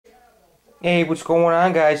Hey, what's going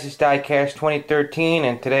on, guys? It's Diecast 2013,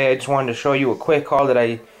 and today I just wanted to show you a quick haul that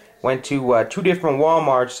I went to two different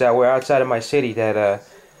Walmarts that were outside of my city that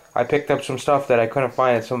I picked up some stuff that I couldn't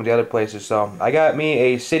find at some of the other places. So I got me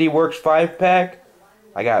a City Works 5-pack.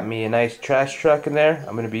 I got me a nice trash truck in there.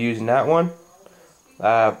 I'm going to be using that one.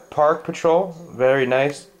 Park Patrol, very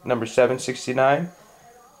nice, number 769.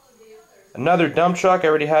 Another dump truck. I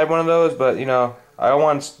already had one of those, but you know, I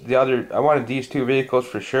wanted these two vehicles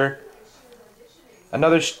for sure.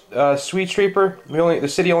 Another Sweet Sweeper. The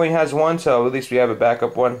city only has one, so at least we have a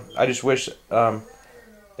backup one. I just wish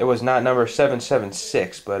it was not number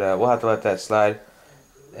 776, but we'll have to let that slide.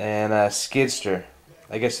 And Skidster.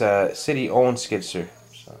 I guess a city-owned Skidster.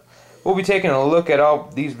 So we'll be taking a look at all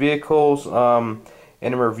these vehicles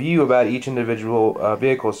and a review about each individual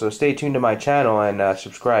vehicle. So stay tuned to my channel and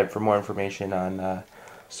subscribe for more information on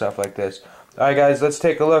stuff like this. Alright guys, let's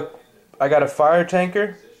take a look. I got a fire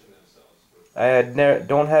tanker. I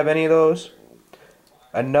don't have any of those.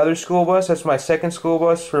 Another school bus. That's my second school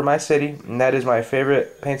bus for my city, and that is my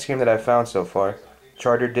favorite paint scheme that I've found so far.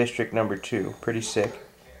 Charter District number 2. Pretty sick.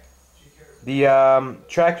 The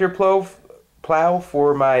tractor plow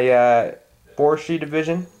for my forestry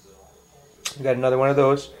division. I got another one of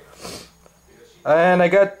those. And I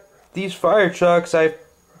got these fire trucks. I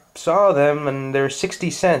saw them, and they're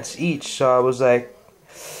 60 cents each. So I was like,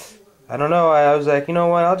 I don't know. I was like, you know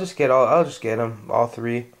what? I'll just get them, all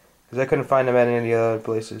three, because I couldn't find them at any of the other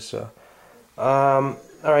places. So, all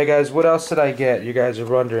right, guys. What else did I get? You guys are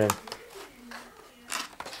wondering.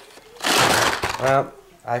 Well,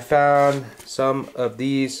 I found some of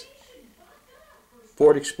these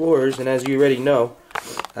Ford Explorers, and as you already know,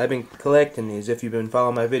 I've been collecting these. If you've been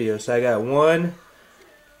following my videos, so I got 1,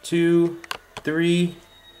 2, 3,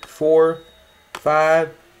 4,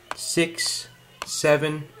 5, 6,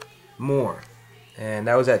 7. More, and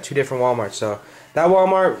that was at two different Walmarts. So that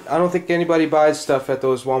Walmart, I don't think anybody buys stuff at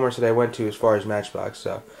those Walmarts that I went to as far as Matchbox.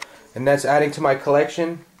 So, and that's adding to my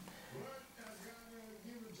collection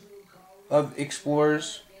of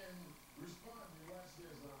Explorers.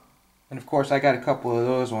 And of course, I got a couple of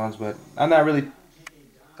those ones, but I'm not really.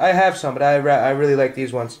 I have some, but I really like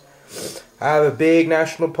these ones. I have a big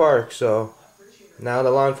national park, so now the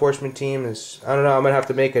law enforcement team is. I don't know. I'm gonna have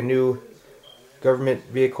to make a new government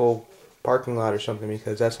vehicle parking lot or something,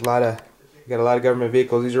 because that's you got a lot of government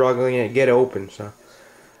vehicles. These are all going to get open. So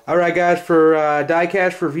alright guys, for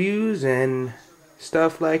diecast reviews and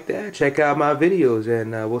stuff like that, check out my videos,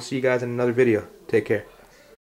 and we'll see you guys in another video. Take care.